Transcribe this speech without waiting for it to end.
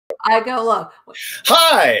I go low.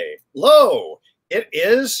 Hi, low. It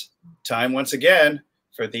is time once again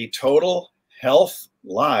for the Total Health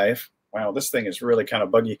Live. Wow, this thing is really kind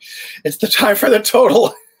of buggy. It's the time for the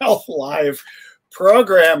Total Health Live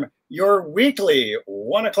program, your weekly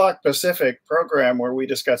 1 o'clock Pacific program where we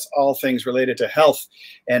discuss all things related to health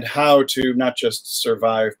and how to not just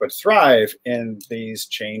survive, but thrive in these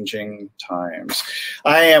changing times.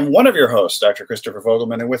 I am one of your hosts, Dr. Christopher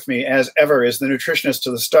Vogelmann, and with me as ever is the nutritionist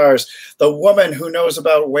to the stars, the woman who knows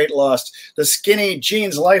about weight loss, the skinny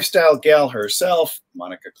jeans lifestyle gal herself,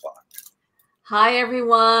 Monika Klein. Hi,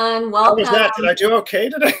 everyone. Welcome. How was that? Did I do okay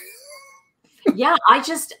today? Yeah,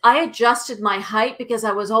 I adjusted my height because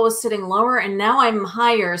I was always sitting lower, and now I'm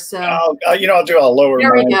higher. So I'll do a lower.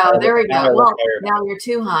 There we go. There we go. Well, now you're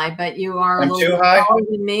too high, but you are I'm a little too high? taller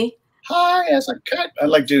than me. High as a cut. I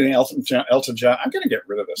like doing Elton John. I'm going to get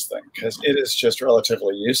rid of this thing because it is just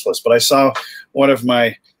relatively useless. But I saw one of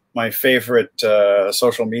my favorite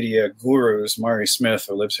social media gurus, Mari Smith,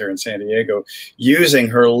 who lives here in San Diego, using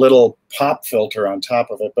her little pop filter on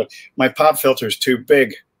top of it. But my pop filter is too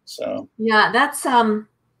big. So yeah, that's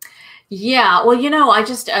yeah. Well, you know,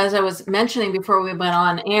 as I was mentioning before we went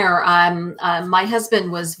on air, my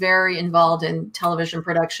husband was very involved in television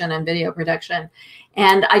production and video production,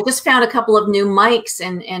 and I just found a couple of new mics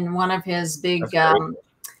in one of his big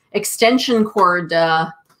extension cord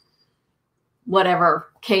whatever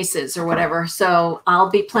cases or whatever. So I'll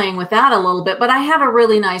be playing with that a little bit, but I have a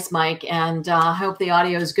really nice mic, and I hope the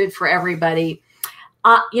audio is good for everybody.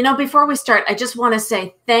 You know, before we start, I just want to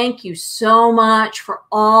say thank you so much for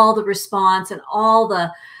all the response and all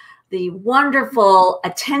the wonderful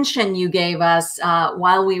attention you gave us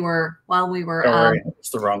while we were it's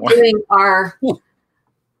the wrong way. Doing our.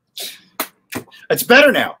 It's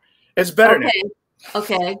better now. It's better now.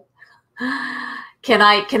 Okay. Can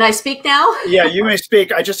I speak now? Yeah, you may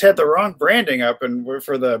speak. I just had the wrong branding up, and we're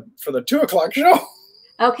for the 2 o'clock show.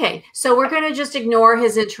 Okay, so we're going to just ignore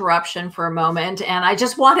his interruption for a moment. And I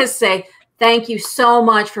just want to say thank you so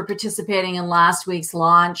much for participating in last week's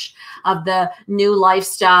launch of the new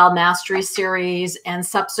Lifestyle Mastery Series and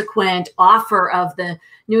subsequent offer of the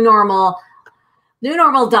New Normal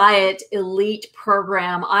Diet Elite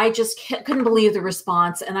program. I just couldn't believe the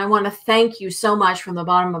response. And I want to thank you so much from the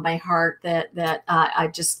bottom of my heart that I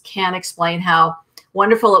just can't explain how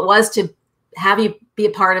wonderful it was to have you be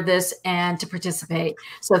a part of this and to participate.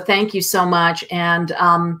 So thank you so much. And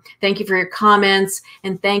thank you for your comments,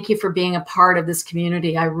 and thank you for being a part of this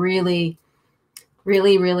community. I really,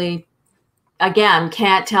 really, really, again,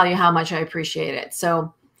 can't tell you how much I appreciate it.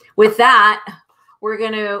 So with that,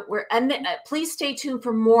 please stay tuned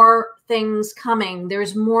for more things coming.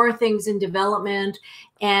 There's more things in development,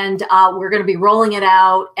 and we're going to be rolling it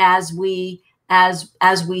out as we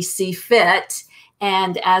see fit,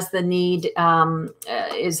 and as the need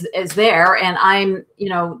is there. And I'm,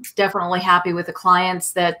 definitely happy with the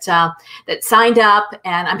clients that signed up,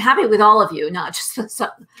 and I'm happy with all of you, not just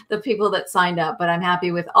the people that signed up, but I'm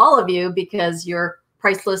happy with all of you because you're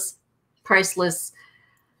priceless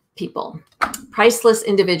people, priceless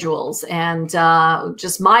individuals. And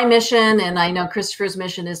just my mission, and I know Christopher's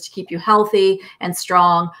mission, is to keep you healthy and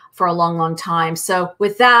strong for a long, long time. So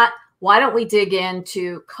with that, why don't we dig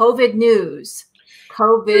into COVID news?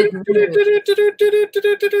 COVID news.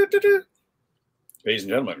 Ladies and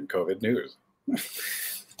gentlemen, COVID news.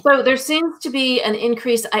 So there seems to be an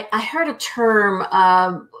increase. I heard a term,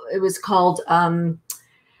 it was called,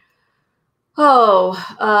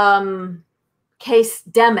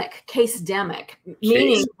 case-demic,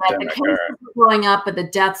 meaning that the cases were going up, but the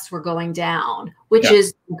deaths were going down, which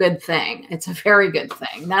is a good thing. It's a very good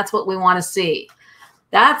thing. That's what we want to see.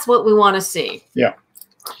 That's what we want to see. Yeah.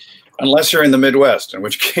 Unless you're in the Midwest, in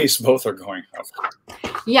which case both are going up.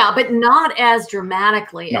 Yeah, but not as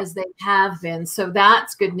dramatically as they have been. So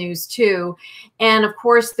that's good news too. And of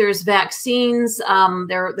course, there's vaccines.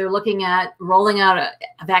 They're looking at rolling out a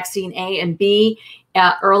vaccine A and B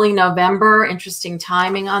early November. Interesting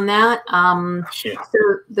timing on that. So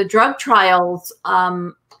the drug trials.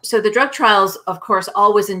 So the drug trials, of course,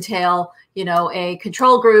 always entail a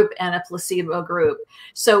control group and a placebo group.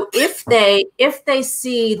 So if they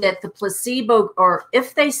see that the placebo, or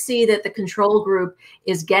if they see that the control group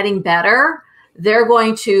is getting better, they're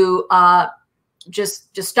going to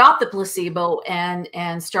just stop the placebo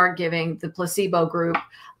and start giving the placebo group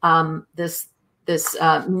this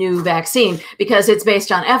new vaccine, because it's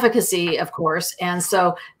based on efficacy, of course. And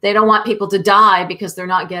so they don't want people to die because they're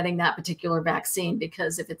not getting that particular vaccine,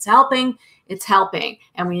 because if it's helping, it's helping.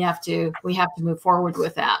 And we have to move forward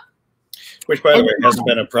with that. Which, by the way, hasn't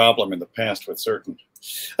been a problem in the past with certain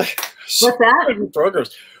what's that?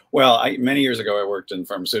 programs. Well, many years ago, I worked in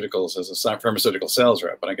pharmaceuticals as a pharmaceutical sales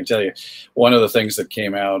rep, and I can tell you, one of the things that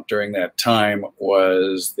came out during that time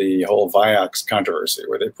was the whole Vioxx controversy,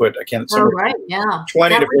 where they put, I can't, Oh, right, yeah,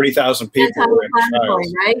 20 to 40,000 people were in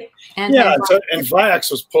trials. Right? Yeah, and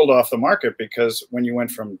Vioxx was pulled off the market because when you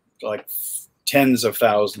went from like tens of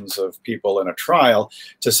thousands of people in a trial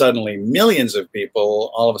to suddenly millions of people,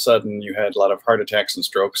 all of a sudden you had a lot of heart attacks and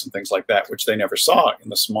strokes and things like that, which they never saw in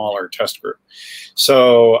the smaller test group.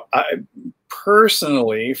 So I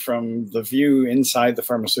personally, from the view inside the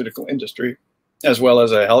pharmaceutical industry, as well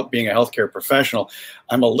as being a healthcare professional,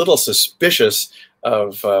 I'm a little suspicious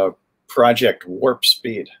of Project Warp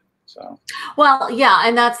Speed. So. Well, yeah,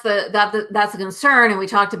 and that's the concern. And we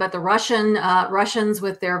talked about the Russians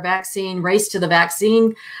with their vaccine, race to the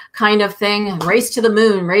vaccine kind of thing, race to the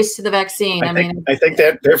moon, race to the vaccine. I think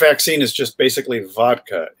that their vaccine is just basically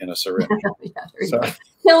vodka in a syringe. Yeah, so.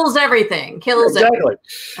 Kills everything. Kills exactly.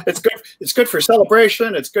 Everything. It's good for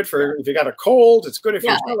celebration. It's good for if you got a cold. It's good if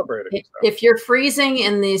you're celebrating. If you're freezing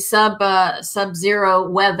in the sub-zero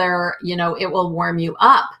weather, you know, it will warm you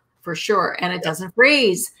up for sure, and it doesn't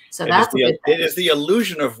freeze. So that's it is the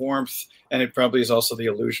illusion of warmth, and it probably is also the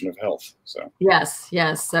illusion of health. So yes.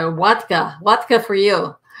 So vodka for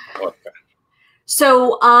you. Vodka.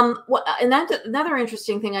 So and that's another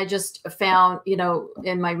interesting thing I just found, you know,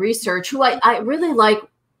 in my research. Who I really like.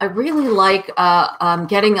 I really like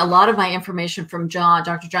getting a lot of my information from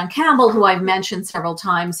Dr. John Campbell, who I've mentioned several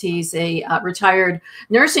times. He's a retired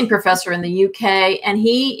nursing professor in the UK, and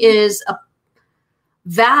he is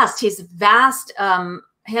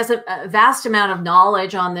has a vast amount of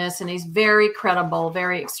knowledge on this, and he's very credible,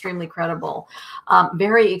 extremely credible.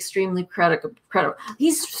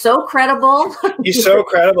 He's so credible. He's so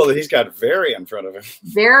credible that he's got very in front of him.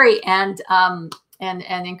 Very, and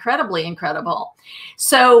incredibly incredible.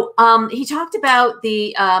 So he talked about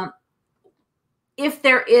the if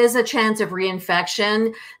there is a chance of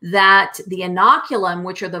reinfection, that the inoculum,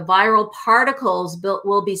 which are the viral particles,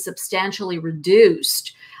 will be substantially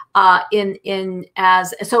reduced.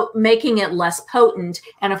 So making it less potent,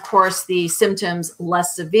 and of course the symptoms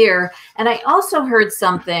less severe. And I also heard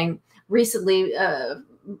something recently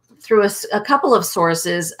through a couple of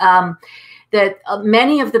sources that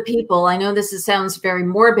many of the people, I know this sounds very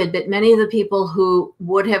morbid, but many of the people who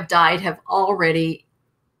would have died have already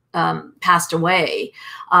passed away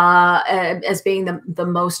as being the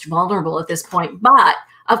most vulnerable at this point. But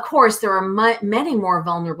of course, there are many more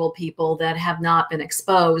vulnerable people that have not been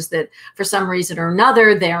exposed, that for some reason or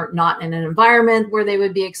another, they're not in an environment where they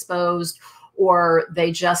would be exposed, or they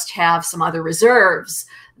just have some other reserves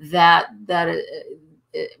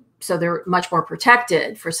so they're much more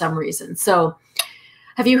protected for some reason. So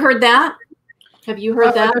have you heard that? Have you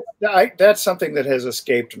heard that? That's something that has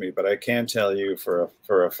escaped me, but I can tell you for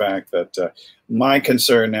a fact that my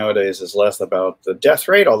concern nowadays is less about the death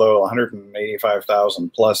rate, although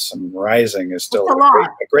 185,000 plus and rising is still a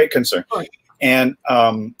great concern. And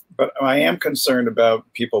but I am concerned about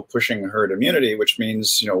people pushing herd immunity, which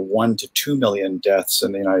means 1 to 2 million deaths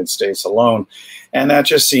in the United States alone, and that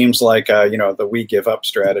just seems like the we give up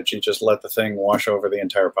strategy. Just let the thing wash over the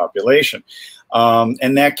entire population.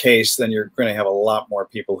 In that case, then you're going to have a lot more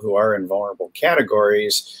people who are in vulnerable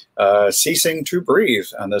categories ceasing to breathe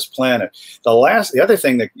on this planet. The other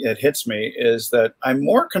thing that hits me is that I'm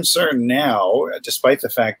more concerned now, despite the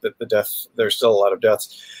fact that there's still a lot of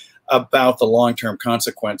deaths, about the long-term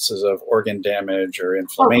consequences of organ damage or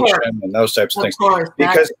inflammation and those types of things.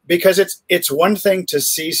 Because it's one thing to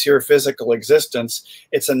cease your physical existence.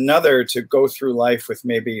 It's another to go through life with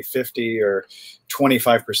maybe 50 or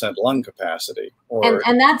 25% lung capacity.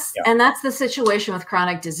 And that's the situation with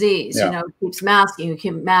chronic disease. It keeps masking, you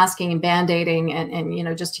keep masking and band-aiding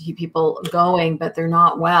and just to keep people going, but they're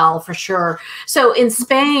not well for sure. So in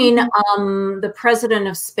Spain, the president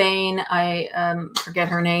of Spain, I forget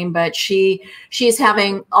her name, but she's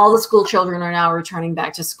having all the school children are now returning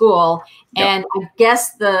back to school. Yep. And I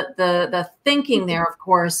guess the thinking there, of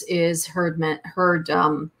course, is herd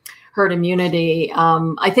immunity.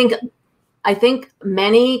 I think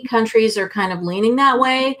many countries are kind of leaning that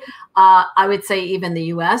way. I would say even the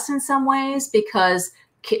U.S. in some ways, because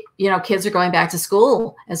kids are going back to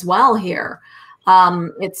school as well here.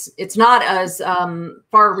 It's not as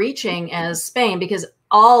far-reaching as Spain because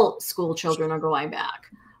all school children are going back.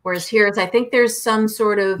 Whereas here, I think there's some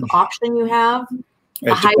sort of option you have.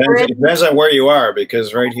 A hybrid? It depends on where you are,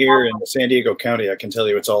 because right here in San Diego County, I can tell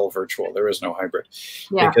you it's all virtual. There is no hybrid,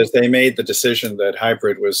 because they made the decision that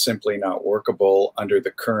hybrid was simply not workable under the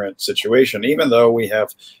current situation. Even though we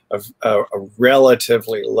have a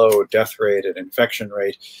relatively low death rate and infection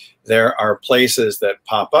rate, there are places that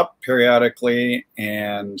pop up periodically,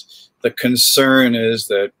 and the concern is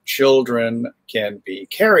that children can be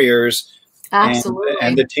carriers. Absolutely.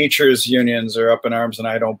 And the teachers' unions are up in arms, and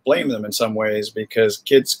I don't blame them in some ways, because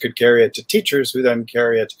kids could carry it to teachers, who then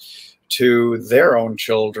carry it to their own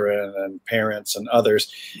children and parents and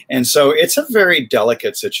others. And so it's a very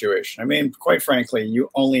delicate situation. I mean, quite frankly, you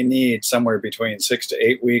only need somewhere between 6 to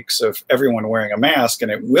 8 weeks of everyone wearing a mask,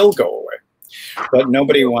 and it will go away. But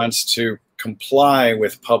nobody wants to comply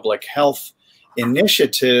with public health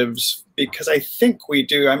initiatives, because I think we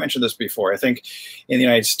do. I mentioned this before. I think in the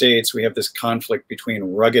United States, we have this conflict between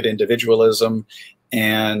rugged individualism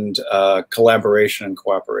and collaboration and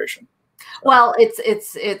cooperation. Well, it's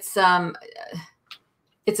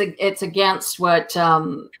against what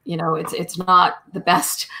you know. It's not the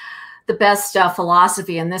best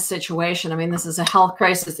philosophy in this situation. I mean, this is a health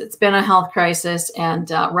crisis. It's been a health crisis, and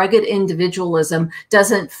rugged individualism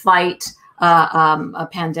doesn't fight a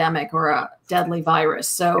pandemic or a deadly virus.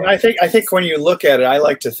 So I think when you look at it, I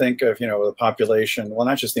like to think of, the population, well,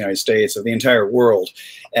 not just the United States, of the entire world,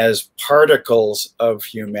 as particles of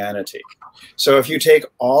humanity. So if you take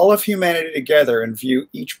all of humanity together and view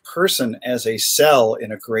each person as a cell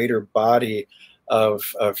in a greater body of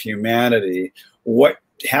humanity, what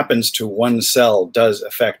happens to one cell does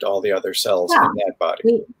affect all the other cells in that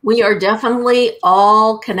body. We are definitely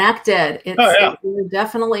all connected. We're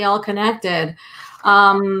definitely all connected.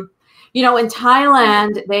 In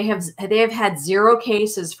Thailand, they have had 0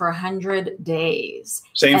 cases for 100 days.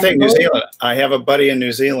 Same thing, New Zealand. I have a buddy in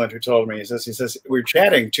New Zealand who told me, he says, we were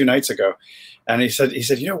chatting 2 nights ago, and he said,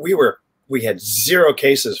 we had 0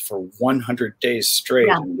 cases for 100 days straight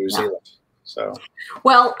in New Zealand. So,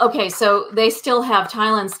 well, okay, so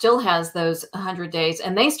Thailand still has those 100 days,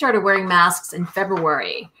 and they started wearing masks in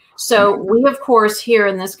February. So we, of course, here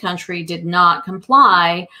in this country did not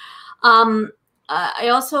comply.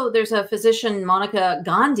 There's a physician, Monika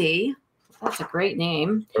Gandhi. That's a great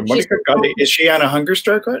name. Monika Gandhi, is she on a hunger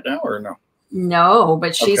strike right now, or no? No,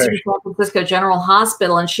 but she's in San Francisco General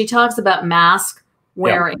Hospital, and she talks about mask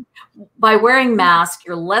wearing. Yeah. By wearing mask,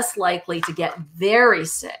 you're less likely to get very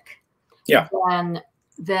sick. Yeah.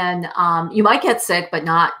 Then you might get sick, but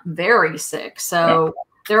not very sick. So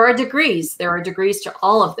there are degrees. There are degrees to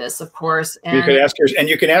all of this, of course. And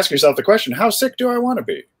you can ask yourself the question: how sick do I want to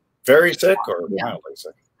be? Very sick or mildly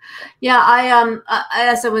sick? Yeah,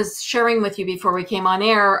 as I was sharing with you before we came on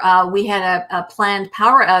air, we had a planned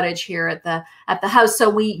power outage here at the house. So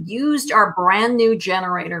we used our brand new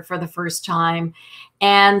generator for the first time,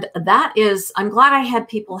 and I'm glad I had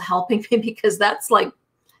people helping me, because that's like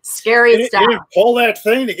scary stuff. You didn't pull that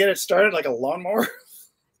thing to get it started like a lawnmower?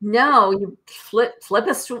 No, you flip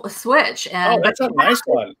a switch. And that's a nice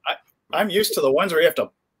one. I'm used to the ones where you have to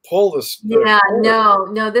pull this. Yeah,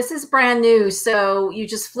 no, this is brand new. So you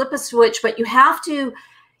just flip a switch, but you have to,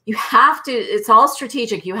 it's all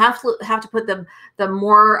strategic. You have to put the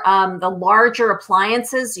larger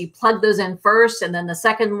appliances, you plug those in first, and then the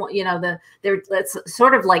second one, it's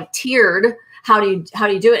sort of like tiered. How do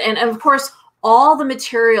you do it? And of course, all the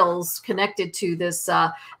materials connected to this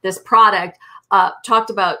product talked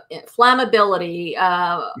about flammability,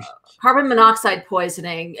 carbon monoxide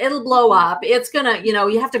poisoning. It'll blow up. It's gonna,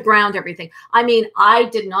 you have to ground everything. I mean, I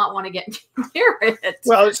did not want to get near it.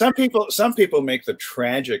 Well, some people make the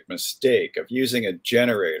tragic mistake of using a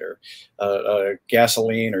generator, a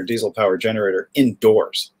gasoline or diesel powered generator,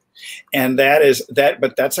 indoors. And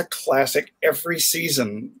but that's a classic. Every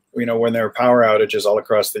season, when there are power outages all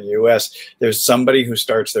across the U.S., there's somebody who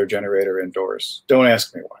starts their generator indoors. Don't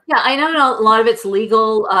ask me why. Yeah, I know a lot of it's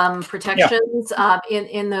legal protections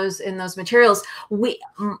in those materials.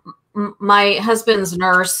 My husband's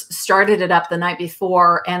nurse started it up the night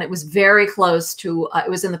before, and it was very close to. It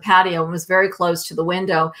was in the patio and was very close to the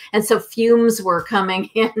window, and so fumes were coming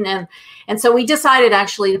in, and so we decided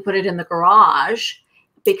actually to put it in the garage,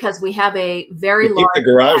 because we have a very large. Keep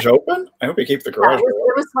the garage open? I hope you keep the garage open.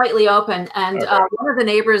 It was slightly open. And one of the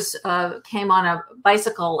neighbors came on a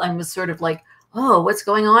bicycle and was sort of like, oh, what's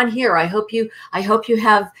going on here? I hope you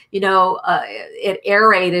have, it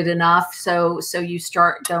aerated enough so you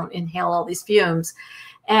don't inhale all these fumes.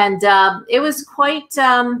 And it was quite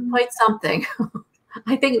something.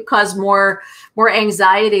 I think it caused more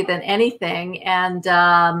anxiety than anything. And,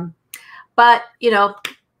 but,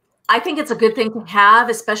 I think it's a good thing to have,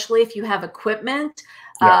 especially if you have equipment.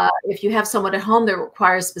 Yeah. If you have someone at home that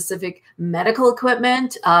requires specific medical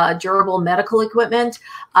equipment, durable medical equipment,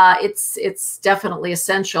 it's definitely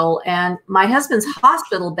essential. And my husband's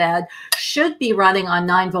hospital bed should be running on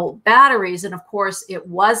 9-volt batteries, and of course it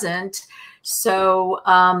wasn't. So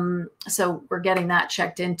so we're getting that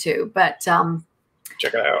checked into. But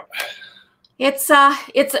check it out.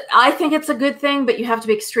 I think it's a good thing, but you have to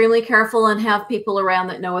be extremely careful and have people around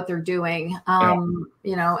that know what they're doing.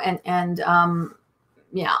 You know,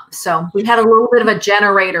 yeah. So we had a little bit of a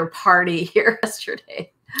generator party here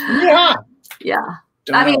yesterday. Yeah. Yeah.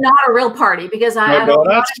 I mean, not a real party, because I'm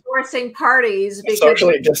not endorsing parties, because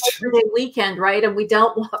socially just it's a weekend, right? And we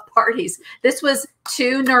don't want parties. This was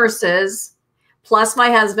 2 nurses plus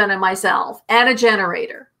my husband and myself and a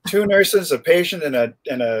generator. 2 nurses, a patient, and a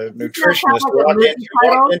nutritionist walked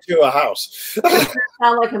into a house.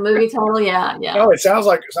 Sound like a movie title? Yeah, yeah. No, it sounds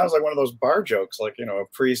like one of those bar jokes, like, you know, a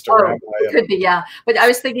priest or rabbi. It could be, yeah. But I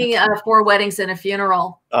was thinking 4 weddings and a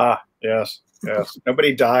funeral. Ah, yes, yes.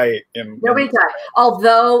 Nobody died. Nobody died.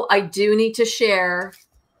 Although I do need to share,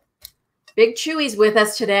 Big Chewy's with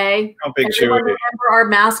us today. Oh, Big Chewy! Remember our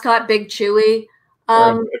mascot, Big Chewy?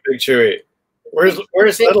 Big Chewy. Where's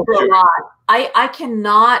little Chewy? I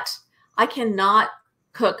cannot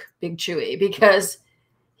cook Big Chewy because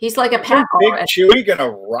he's like a pack. Big Chewy gonna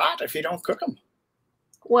rot if you don't cook them?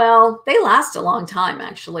 Well, they last a long time,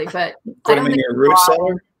 actually, but put them in your root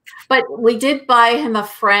cellar. But we did buy him a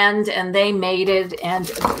friend, and they mated, and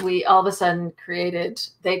we all of a sudden created.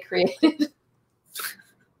 These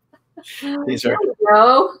are.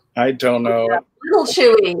 I don't know. Yeah, little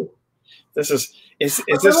Chewy. This is this.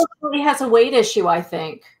 Chewy has a weight issue, I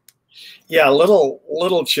think. Yeah, little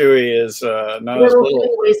Chewy is not as little.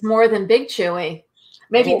 Chewy weighs more than Big Chewy.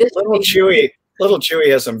 Maybe little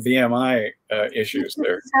Chewy has some BMI issues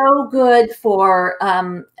there. So good for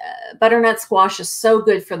butternut squash is so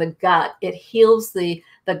good for the gut. It heals the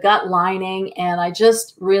gut lining, and I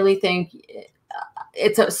just really think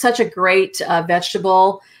it's such a great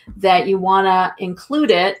vegetable that you want to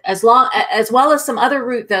include it as well as some other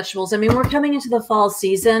root vegetables. I mean, we're coming into the fall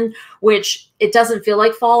season, which it doesn't feel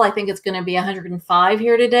like fall. I think it's going to be 105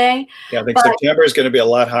 here today. Yeah, I think September is going to be a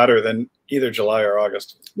lot hotter than either July or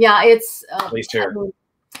August. Yeah, it's at least here.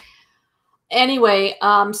 Anyway,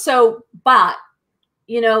 but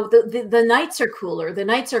you know, the nights are cooler. The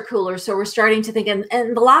nights are cooler. So we're starting to think, and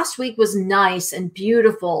the last week was nice and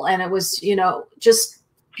beautiful, and it was, you know, just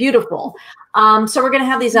beautiful. So we're going to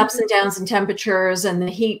have these ups and downs in temperatures, and the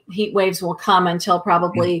heat waves will come until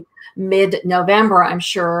probably mid-November, I'm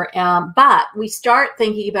sure. But we start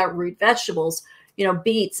thinking about root vegetables. You know,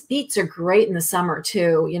 beets are great in the summer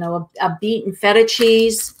too. You know, a beet and feta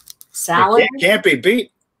cheese salad. It can't be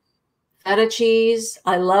beat. Feta cheese.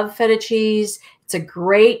 I love feta cheese. It's a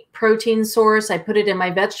great protein source. I put it in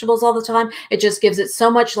my vegetables all the time. It just gives it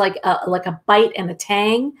so much like a bite and a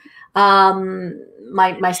tang.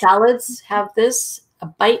 My salads have a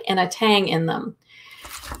bite and a tang in them.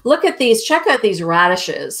 Look at these. Check out these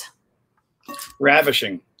radishes.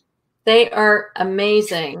 Ravishing. They are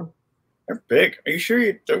amazing. They're big. Are you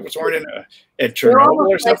sure there was weren't in Chernobyl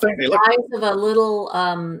or something? They look the size of a little,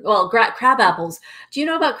 crab apples. Do you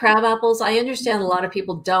know about crab apples? I understand a lot of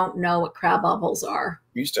people don't know what crab apples are.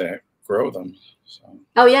 We used to grow them. So.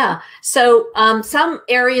 Oh, yeah. So some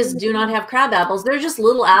areas do not have crab apples. They're just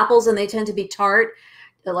little apples, and they tend to be tart.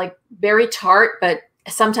 They're like very tart, but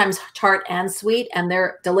sometimes tart and sweet, and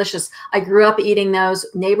they're delicious. I grew up eating those.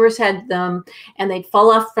 Neighbors had them, and they'd fall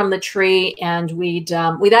off from the tree, and we'd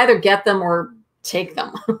either get them or take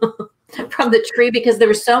them from the tree because there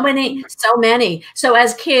were so many. So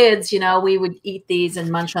as kids, you know, we would eat these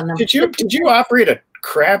and munch on them. Did you operate a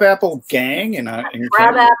crabapple gang in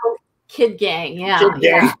crabapple kid gang? Yeah. Kid gang.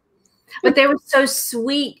 Yeah. But they were so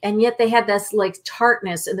sweet, and yet they had this like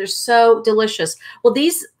tartness, and they're so delicious. Well,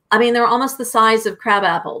 these, I mean, they're almost the size of crab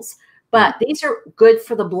apples, but these are good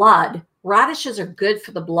for the blood. Radishes are good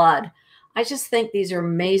for the blood. I just think these are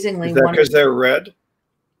amazingly wonderful. Is that because they're red?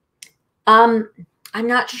 I'm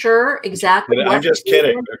not sure exactly. I'm just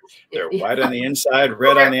kidding. They're white on the inside,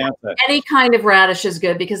 red on the outside. Any kind of radish is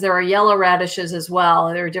good because there are yellow radishes as well.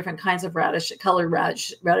 There are different kinds of colored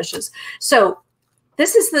radishes. So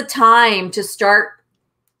this is the time to start,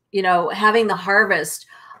 you know, having the harvest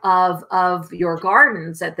of your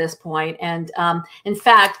gardens at this point. And in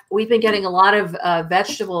fact, we've been getting a lot of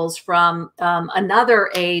vegetables from another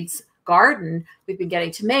aide's garden. We've been getting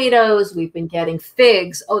tomatoes. We've been getting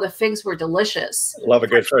figs. Oh, the figs were delicious. Love a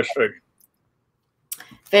good fresh fig.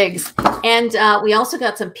 Figs. And we also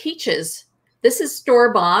got some peaches. This is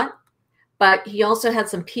store-bought, but he also had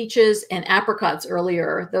some peaches and apricots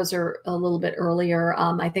earlier. Those are a little bit earlier.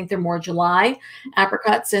 I think they're more July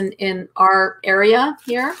apricots in our area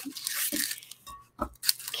here.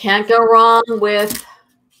 Can't go wrong with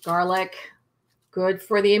garlic. Good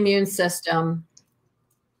for the immune system.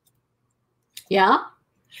 Yeah?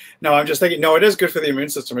 No, I'm just thinking, no, it is good for the immune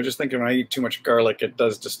system. I'm just thinking when I eat too much garlic, it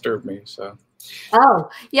does disturb me. So. Oh,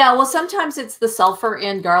 yeah. Well, sometimes it's the sulfur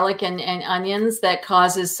in garlic and onions that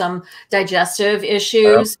causes some digestive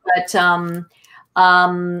issues, but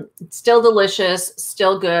still delicious,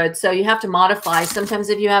 still good. So you have to modify. Sometimes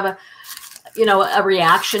if you have a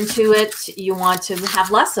reaction to it, you want to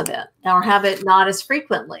have less of it or have it not as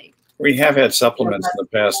frequently. We have had supplements in the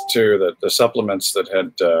past too, that the supplements that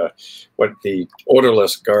had the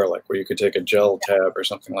odorless garlic, where you could take a gel tab or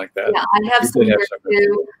something like that. Yeah, I have some here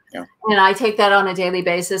too, and I take that on a daily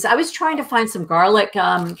basis. I was trying to find some garlic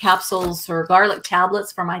capsules or garlic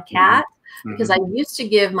tablets for my cat because I used to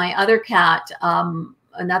give my other cat,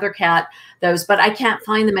 another cat, those, but I can't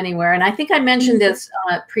find them anywhere. And I think I mentioned this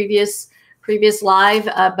previous live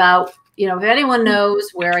about, if anyone knows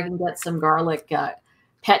where I can get some garlic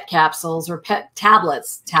pet capsules or pet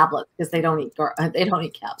tablets because they don't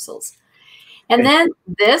eat capsules. And then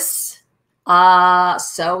this,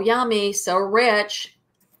 so yummy, so rich.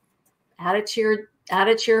 Add it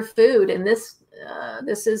to your food. And this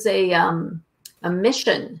is a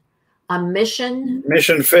mission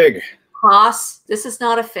fig. This is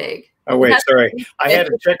not a fig. Oh wait, sorry. I had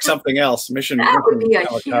to check something else. That would be a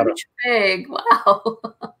huge fig. Wow.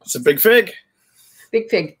 It's a big fig. Big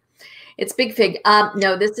fig. It's big fig.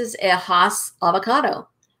 No, this is a Hass avocado.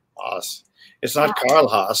 Hass. It's not Carl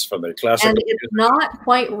Hass from the classic. And it's not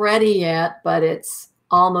quite ready yet, but it's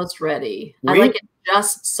almost ready. I like it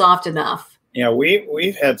just soft enough. Yeah,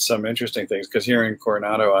 we've had some interesting things because here in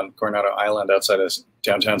Coronado, on Coronado Island outside of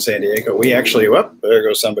downtown San Diego, we actually, there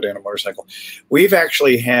goes somebody on a motorcycle. We've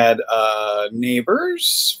actually had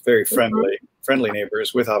neighbors, very friendly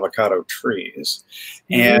neighbors with avocado trees.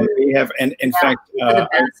 And we have, and in fact,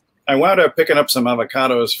 I wound up picking up some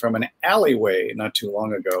avocados from an alleyway not too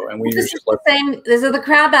long ago, and this is the same. This is the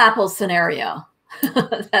crab apple scenario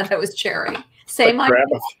that I was sharing. Same idea.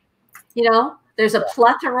 There's a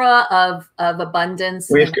plethora of abundance.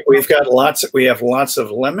 We have lots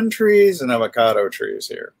of lemon trees and avocado trees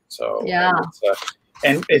here. So yeah,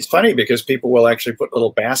 and it's funny because people will actually put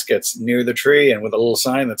little baskets near the tree and with a little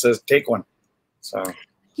sign that says "Take one." So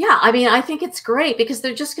yeah, I mean, I think it's great because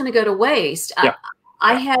they're just going to go to waste. Yeah.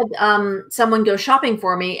 I had someone go shopping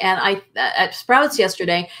for me at Sprouts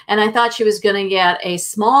yesterday, and I thought she was going to get a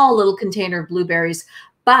small little container of blueberries,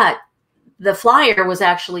 but the flyer was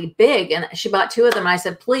actually big, and she bought 2 of them. I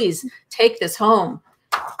said, please take this home,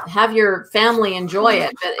 have your family enjoy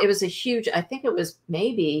it. But it was a huge, I think it was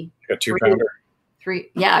maybe a 2-pounder.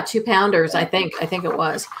 2 pounders. I think it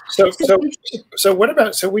was. So what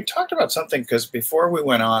about, so we talked about something, because before we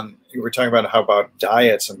went on, you were talking about how about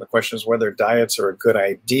diets, and the question is whether diets are a good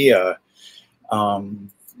idea.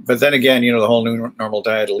 But then again, the whole New Normal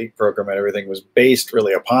Diet Elite program and everything was based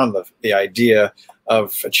really upon the idea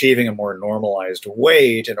of achieving a more normalized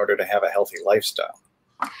weight in order to have a healthy lifestyle.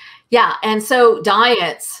 Yeah. And so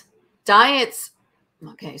diets,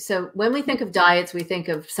 okay. So when we think of diets, we think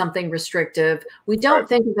of something restrictive. We don't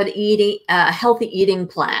think of a healthy eating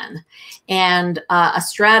plan and a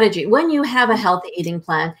strategy. When you have a healthy eating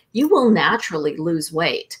plan, you will naturally lose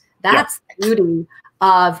weight. That's the beauty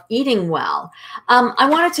of eating well. I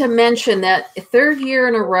wanted to mention that 3rd year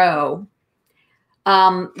in a row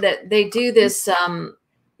that they do this,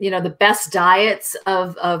 the best diets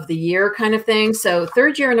of the year kind of thing. So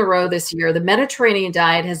 3rd year in a row this year, the Mediterranean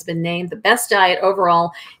diet has been named the best diet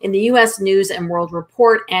overall in the U.S. News and World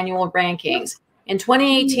Report annual rankings. In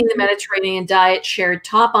 2018, the Mediterranean diet shared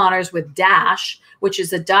top honors with DASH, which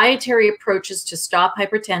is a dietary approaches to stop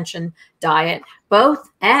hypertension diet. Both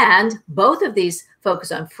of these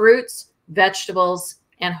focus on fruits, vegetables,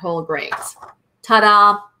 and whole grains.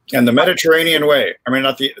 Ta-da! And the Mediterranean way. I mean,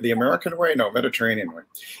 not the American way, no, Mediterranean way.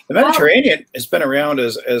 The Mediterranean has been around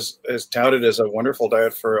as touted as a wonderful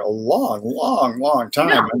diet for a long time.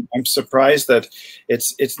 Yeah. I'm surprised that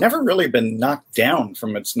it's never really been knocked down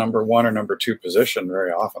from its number 1 or number 2 position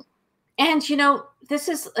very often. And this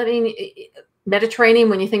is, Mediterranean,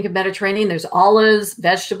 when you think of Mediterranean, there's olives,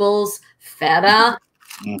 vegetables, feta.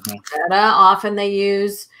 Feta, often they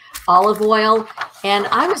use olive oil. And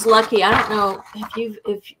I was lucky. I don't know if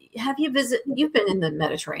you've been in the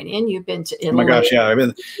Mediterranean, you've been to Italy. Oh my gosh, yeah. I've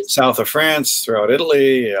been south of France, throughout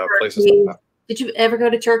Italy, places like that. Did you ever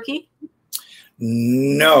go to Turkey?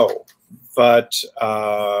 No, but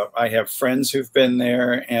I have friends who've been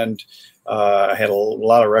there, and I had a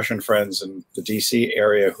lot of Russian friends in the DC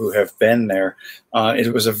area who have been there.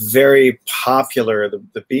 It was a very popular,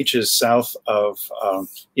 the beaches south of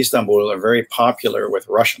Istanbul are very popular with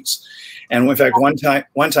Russians. And in fact, one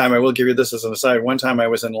time, I will give you this as an aside, one time I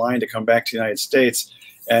was in line to come back to the United States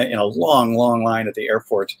in a long, long line at the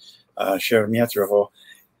airport, Sheremetyevo.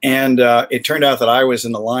 And it turned out that I was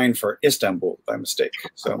in the line for Istanbul by mistake.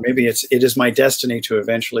 So maybe it is my destiny to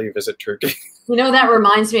eventually visit Turkey. You know, that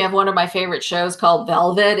reminds me of one of my favorite shows called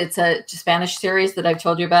Velvet. It's a Spanish series that I've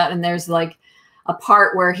told you about. And there's like a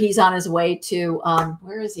part where he's on his way to,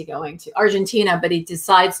 where is he going to? Argentina, but he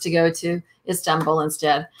decides to go to Istanbul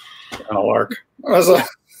instead. Oh, Lark.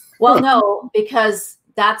 Well, no, because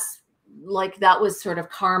that was sort of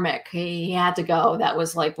karmic. He had to go. That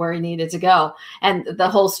was like where he needed to go. And the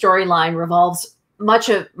whole storyline revolves, much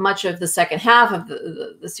of the second half of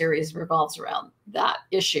the series revolves around that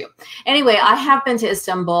issue. Anyway, I have been to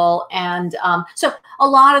Istanbul, and so a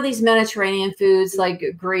lot of these Mediterranean foods like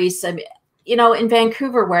Greece, I mean, you know, in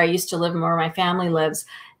Vancouver, where I used to live and where my family lives,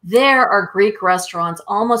 there are Greek restaurants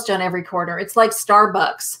almost on every corner. It's like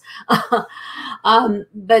Starbucks.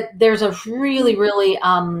 But there's a really, really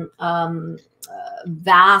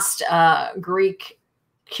vast Greek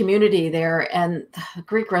community there, and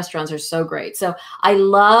Greek restaurants are so great. So I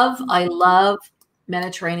love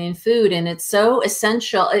Mediterranean food, and it's so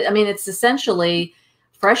essential. I mean, it's essentially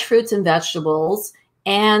fresh fruits and vegetables,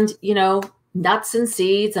 and, you know, nuts and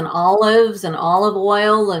seeds and olives and olive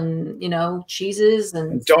oil and, you know, cheeses.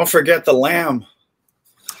 And don't forget the lamb.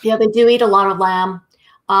 Yeah, they do eat a lot of lamb.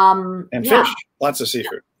 And fish, lots of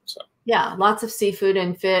seafood. So. Yeah, lots of seafood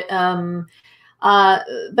and fish. But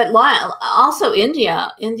also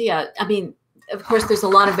India, I mean, of course, there's a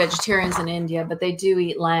lot of vegetarians in India, but they do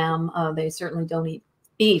eat lamb. They certainly don't eat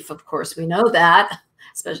beef, of course. We know that,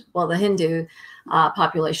 especially, well, the Hindu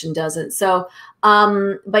population doesn't. So,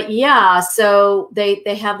 but yeah, so they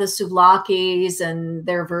have the souvlaki's and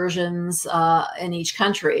their versions in each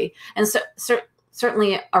country. And so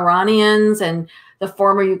certainly Iranians and the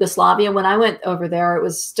former Yugoslavia. When I went over there, it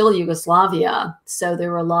was still Yugoslavia. So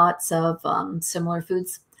there were lots of similar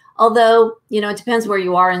foods. Although, you know, it depends where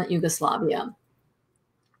you are in Yugoslavia.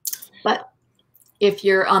 But if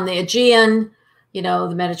you're on the Aegean, you know,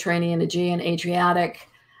 the Mediterranean, Aegean, Adriatic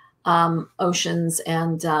oceans,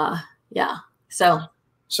 and yeah. So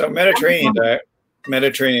Mediterranean diet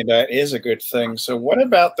is a good thing. So what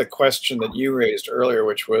about the question that you raised earlier,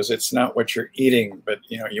 which was it's not what you're eating, but,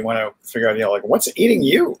 you know, you want to figure out, you know, like, what's eating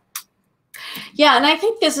you? Yeah, and I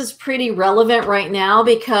think this is pretty relevant right now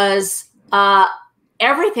because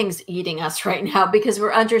everything's eating us right now because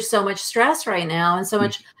we're under so much stress right now and so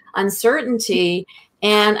much uncertainty.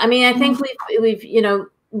 And I mean, I think we've you know,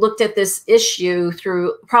 looked at this issue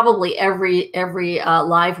through probably every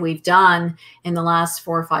live we've done in the last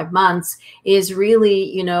 4 or 5 months is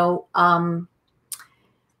really, you know,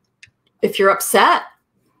 if you're upset,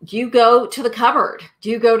 do you go to the cupboard? Do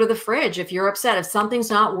you go to the fridge? If you're upset, if something's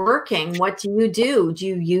not working, what do you do? Do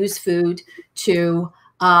you use food to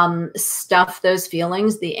stuff those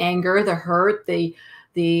feelings, the anger, the hurt, the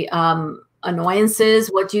annoyances?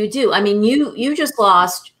 What do you do? I mean, you just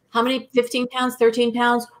lost how many? 15 pounds, 13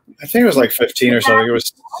 pounds? I think it was like 15 or something. It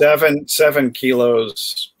was 7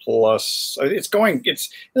 kilos plus.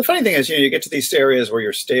 The funny thing is, you know, you get to these areas where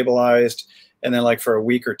you're stabilized, and then like for a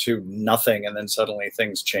week or two, nothing, and then suddenly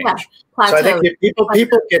things change. Yeah, so I think people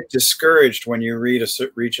get discouraged when you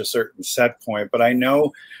reach a certain set point. But I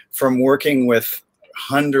know from working with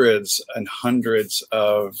hundreds and hundreds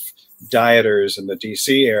of dieters in the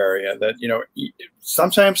DC area that, you know,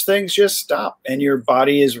 sometimes things just stop and your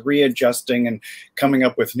body is readjusting and coming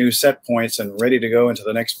up with new set points and ready to go into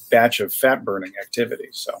the next batch of fat burning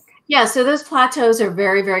activities. So yeah, so those plateaus are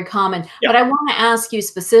very, very common. Yeah. But I want to ask you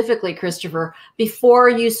specifically, Christopher, before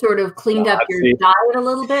you sort of cleaned up your diet a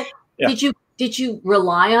little bit, yeah, did you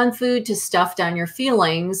rely on food to stuff down your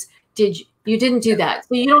feelings? You didn't do that.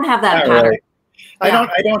 So you don't have that pattern. Really. Yeah.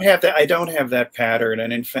 I don't have that pattern.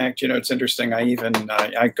 And in fact, you know, it's interesting.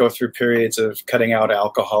 I go through periods of cutting out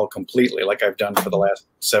alcohol completely, like I've done for the last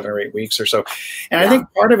 7 or 8 weeks or so. And yeah, I think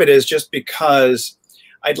part of it is just because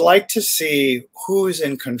I'd like to see who's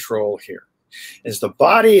in control here. Is the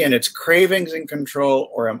body and its cravings in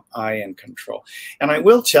control, or am I in control? And I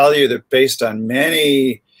will tell you that based on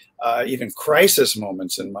many even crisis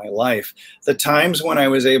moments in my life, the times when I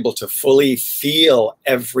was able to fully feel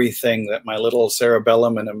everything that my little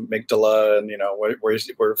cerebellum and amygdala and, you know,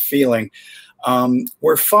 were feeling,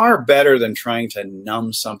 were far better than trying to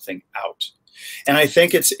numb something out. And I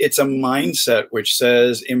think it's a mindset which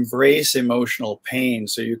says embrace emotional pain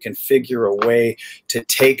so you can figure a way to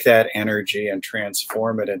take that energy and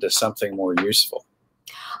transform it into something more useful.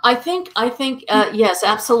 I think, yes,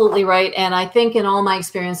 absolutely right. And I think in all my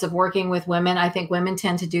experience of working with women, I think women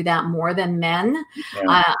tend to do that more than men. Yeah.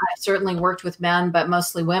 I've certainly worked with men, but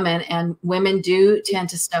mostly women, and women do tend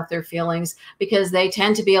to stuff their feelings because they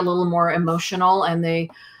tend to be a little more emotional, and they,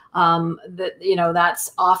 you know,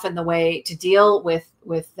 that's often the way to deal with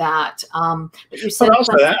that. But you said, but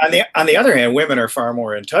also on the other hand, women are far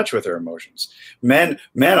more in touch with their emotions. Men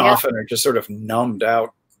often are just sort of numbed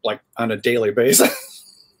out, like on a daily basis.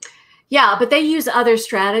 Yeah, but they use other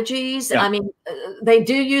strategies. Yeah. I mean, they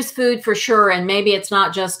do use food for sure. And maybe it's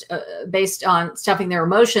not just based on stuffing their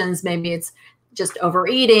emotions. Maybe it's just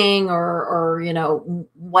overeating or you know,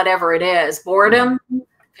 whatever it is. Boredom.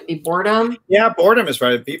 Could be boredom. Yeah, boredom is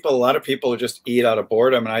right. A lot of people just eat out of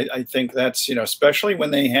boredom. And I think that's, you know, especially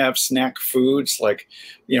when they have snack foods like,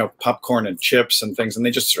 you know, popcorn and chips and things, and they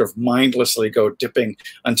just sort of mindlessly go dipping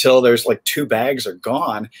until there's like 2 bags are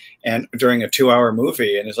gone, and during a 2-hour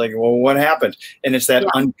movie. And it's like, well, what happened? And it's that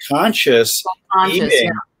unconscious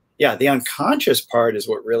eating. Yeah, the unconscious part is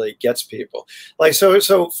what really gets people. Like,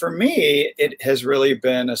 so for me, it has really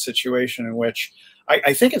been a situation in which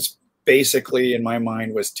I think it's basically, in my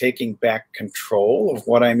mind, was taking back control of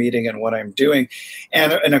what I'm eating and what I'm doing.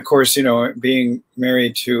 And of course, you know, being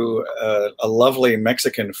married to a lovely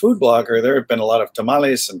Mexican food blogger, there have been a lot of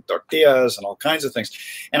tamales and tortillas and all kinds of things.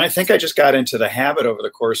 And I think I just got into the habit over the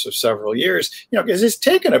course of several years, you know, because it's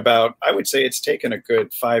taken about, I would say it's taken a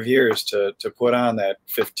good 5 years to put on that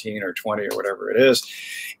 15 or 20 or whatever it is.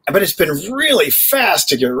 But it's been really fast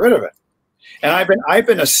to get rid of it. And I've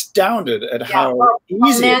been astounded at how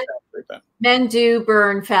easy it's actually been. Men do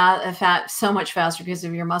burn fat so much faster because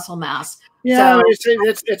of your muscle mass. Yeah, so,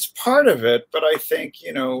 it's part of it, but I think,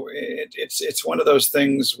 you know, it's one of those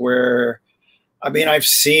things where, I mean, I've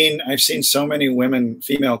seen so many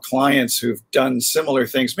female clients who've done similar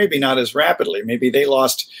things, maybe not as rapidly. Maybe they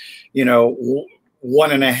lost, you know,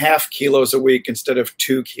 1.5 kilos a week instead of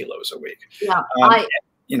 2 kilos a week. Yeah,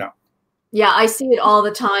 you know. Yeah, I see it all the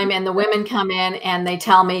time. And the women come in and they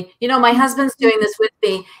tell me, you know, my husband's doing this with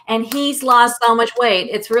me and he's lost so much weight.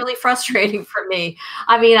 It's really frustrating for me.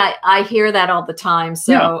 I mean, I hear that all the time.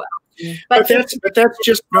 So, but that's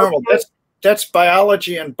just normal. That's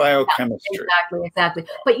biology and biochemistry. Exactly.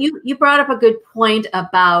 But you brought up a good point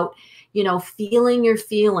about, you know, feeling your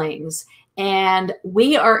feelings. And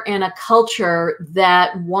we are in a culture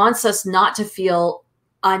that wants us not to feel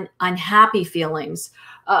unhappy feelings.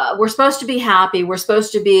 We're supposed to be happy. We're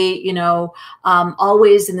supposed to be, you know,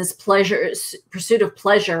 always in this pursuit of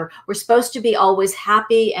pleasure. We're supposed to be always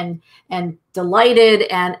happy and delighted,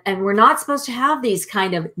 and we're not supposed to have these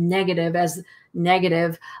kind of negative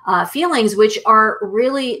feelings, which are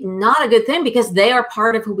really not a good thing because they are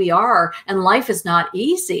part of who we are, and life is not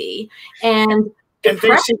easy. And they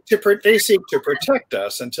seek to protect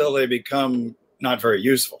us until they become not very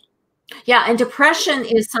useful. Yeah, and depression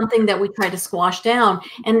is something that we try to squash down.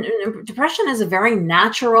 And depression is a very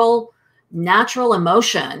natural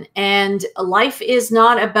emotion. And life is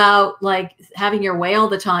not about like having your way all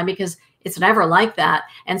the time, because it's never like that.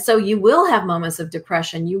 And so you will have moments of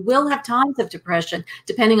depression. You will have times of depression,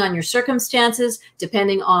 depending on your circumstances,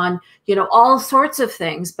 depending on, you know, all sorts of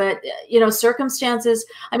things. But, you know, circumstances,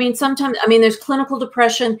 I mean, sometimes, I mean, there's clinical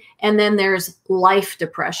depression and then there's life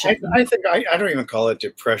depression. I think I don't even call it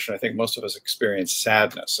depression. I think most of us experience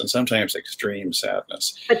sadness, and sometimes extreme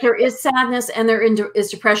sadness. But there is sadness and there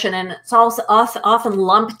is depression, and it's also often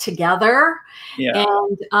lumped together. Yeah.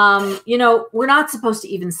 And, you know, we're not supposed to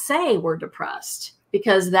even say we're depressed,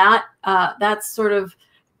 because that's sort of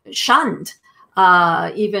shunned,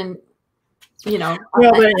 even, you know.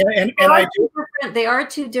 Well, they are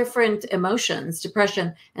two different emotions,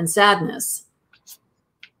 depression and sadness.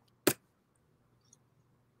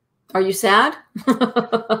 Are you sad?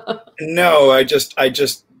 No, I just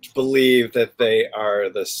believe that they are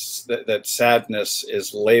that sadness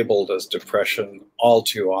is labeled as depression all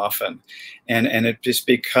too often, and it just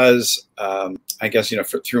because I guess, you know,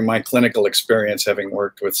 through my clinical experience, having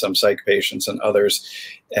worked with some psych patients and others,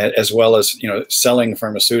 as well as, you know, selling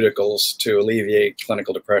pharmaceuticals to alleviate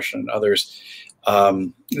clinical depression and others,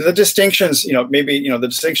 the distinctions, you know, maybe, you know, the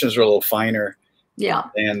distinctions are a little finer,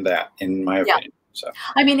 than that, in my opinion. So,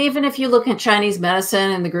 I mean, even if you look at Chinese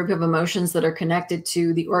medicine and the group of emotions that are connected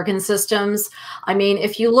to the organ systems, I mean,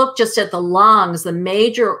 if you look just at the lungs, the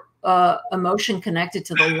major emotion connected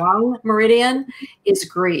to the lung meridian is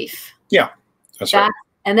grief. Yeah, that's right.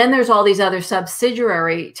 And then there's all these other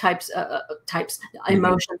subsidiary types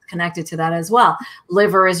emotions connected to that as well.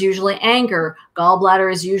 Liver is usually anger.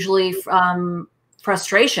 Gallbladder is usually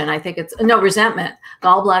frustration. I think it's resentment.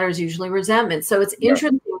 Gallbladder is usually resentment. So it's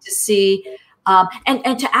interesting to see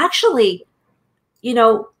and to actually,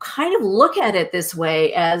 kind of look at it this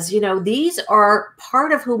way as, these are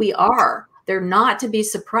part of who we are. They're not to be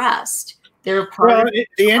suppressed. They're part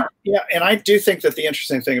and I do think that the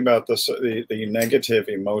interesting thing about the negative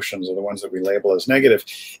emotions, or the ones that we label as negative,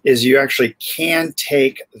 is you actually can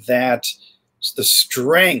take the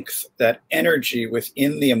strength, that energy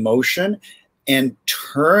within the emotion, and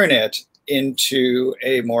turn it into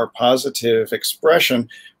a more positive expression,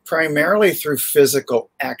 primarily through physical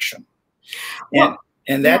action.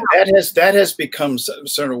 And that has become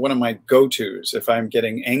sort of one of my go-tos if I'm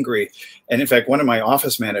getting angry. And in fact, one of my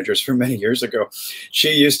office managers from many years ago,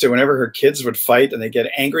 she used to, whenever her kids would fight and they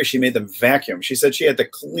get angry, she made them vacuum. She said she had the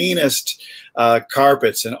cleanest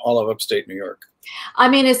carpets in all of upstate New York. I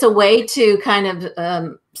mean, it's a way to kind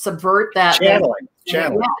of subvert that.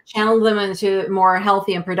 Channel them into more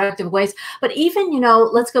healthy and productive ways. But even,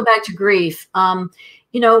 let's go back to grief.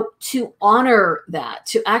 To honor that,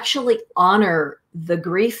 to actually honor the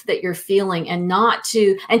grief that you're feeling, and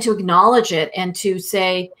to acknowledge it, and to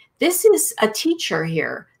say, this is a teacher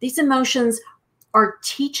here. These emotions are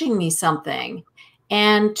teaching me something,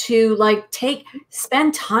 and to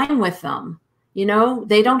spend time with them.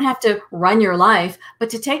 They don't have to run your life, but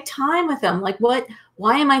to take time with them.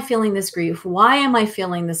 Why am I feeling this grief? Why am I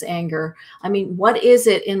feeling this anger? I mean, what is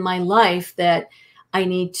it in my life that I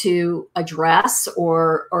need to address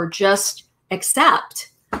or just accept?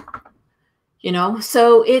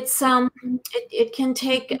 So it's it can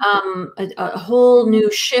take a whole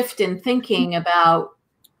new shift in thinking about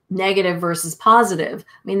negative versus positive.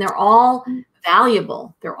 I mean, they're all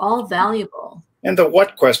valuable. They're all valuable. And the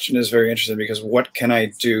what question is very interesting, because what can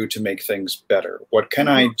I do to make things better? What can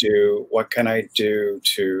I do? What can I do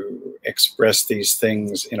to express these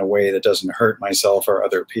things in a way that doesn't hurt myself or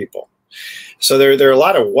other people? So there are a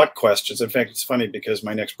lot of what questions. In fact, it's funny because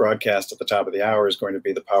my next broadcast at the top of the hour is going to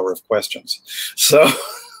be the power of questions. So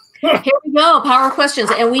here we go, power of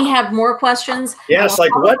questions, and we have more questions. Yes,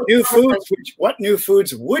 like what new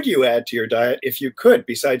foods would you add to your diet if you could,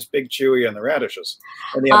 besides Big Chewy and the radishes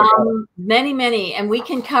and the avocado? Many, and we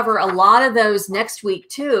can cover a lot of those next week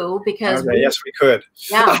too, because yes, we could.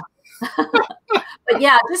 Yeah. But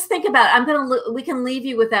yeah, just think about it. we can leave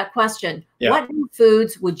you with that question. Yeah. What new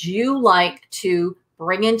foods would you like to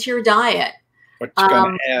bring into your diet? What you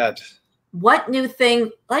gonna add? What new thing,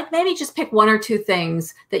 maybe just pick one or two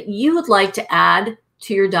things that you would like to add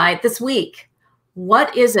to your diet this week.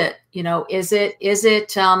 What is it? Is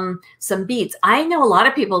it some beets? I know a lot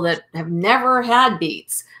of people that have never had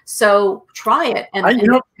beets. So try it. And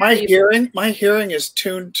my hearing is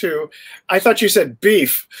tuned to, I thought you said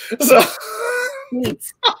beef. So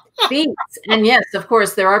beets. And yes, of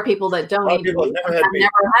course, there are people that don't eat beef. Never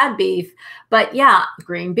had beef. But yeah,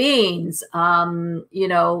 green beans,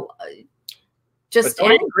 just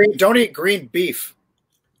don't eat green beef.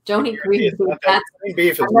 Don't eat green beef. Green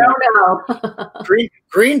beef is no.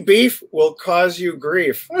 Green beef will cause you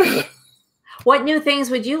grief. What new things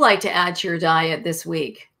would you like to add to your diet this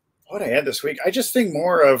week? What I had this week, I just think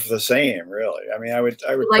more of the same, really. I mean, I would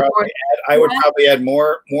probably add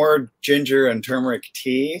more ginger and turmeric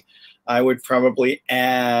tea. I would probably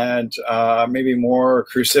add maybe more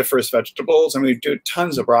cruciferous vegetables. I mean, we do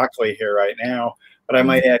tons of broccoli here right now, but I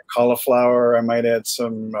might add cauliflower. I might add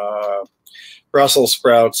some Brussels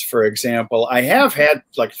sprouts, for example. I have had,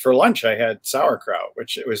 for lunch, I had sauerkraut,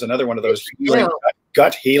 which it was another one of those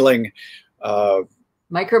gut healing,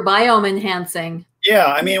 microbiome enhancing. Yeah,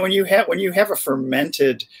 I mean, when you have a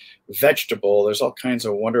fermented vegetable, there's all kinds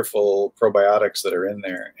of wonderful probiotics that are in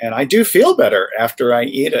there, and I do feel better after I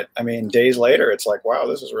eat it. I mean, days later, it's like, wow,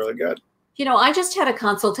 this is really good. I just had a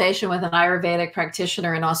consultation with an Ayurvedic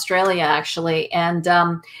practitioner in Australia, actually, and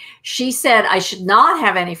she said I should not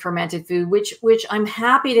have any fermented food, which I'm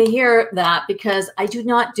happy to hear that, because I do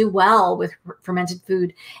not do well with fermented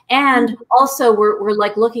food. And also we're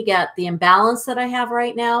looking at the imbalance that I have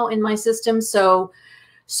right now in my system. So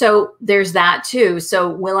there's that too. So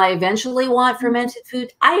will I eventually want fermented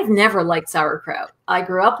food? I have never liked sauerkraut. I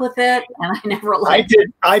grew up with it, and I never liked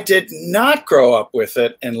it. I did not grow up with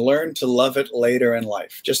it and learned to love it later in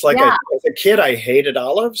life. Just like as a kid, I hated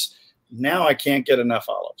olives. Now I can't get enough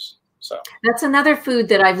olives. So that's another food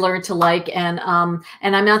that I've learned to like, and I'm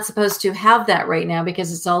not supposed to have that right now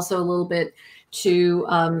because it's also a little bit too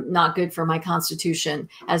not good for my constitution,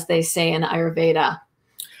 as they say in Ayurveda.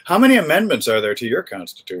 How many amendments are there to your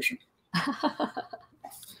constitution?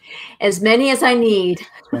 as many as I need.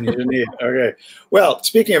 As many as you need. Okay. Well,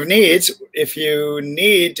 speaking of needs, if you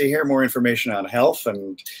need to hear more information on health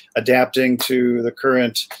and adapting to the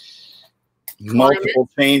current multiple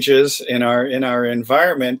changes in our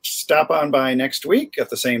environment, stop on by next week at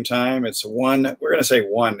the same time. It's we're going to say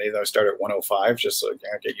 1, even though I start at 1:05, just so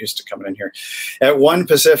I get used to coming in here. At 1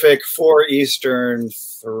 Pacific, 4 Eastern,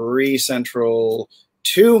 3 Central,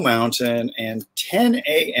 2 Mountain, and 10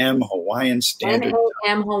 a.m. Hawaiian Standard 10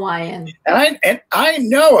 a.m. Hawaiian. And I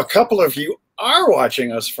know a couple of you are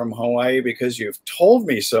watching us from Hawaii because you've told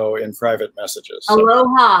me so in private messages. So,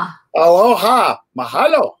 aloha. Aloha.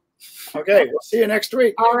 Mahalo. Okay, we'll see you next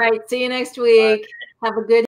week. All right. See you next week. Have a good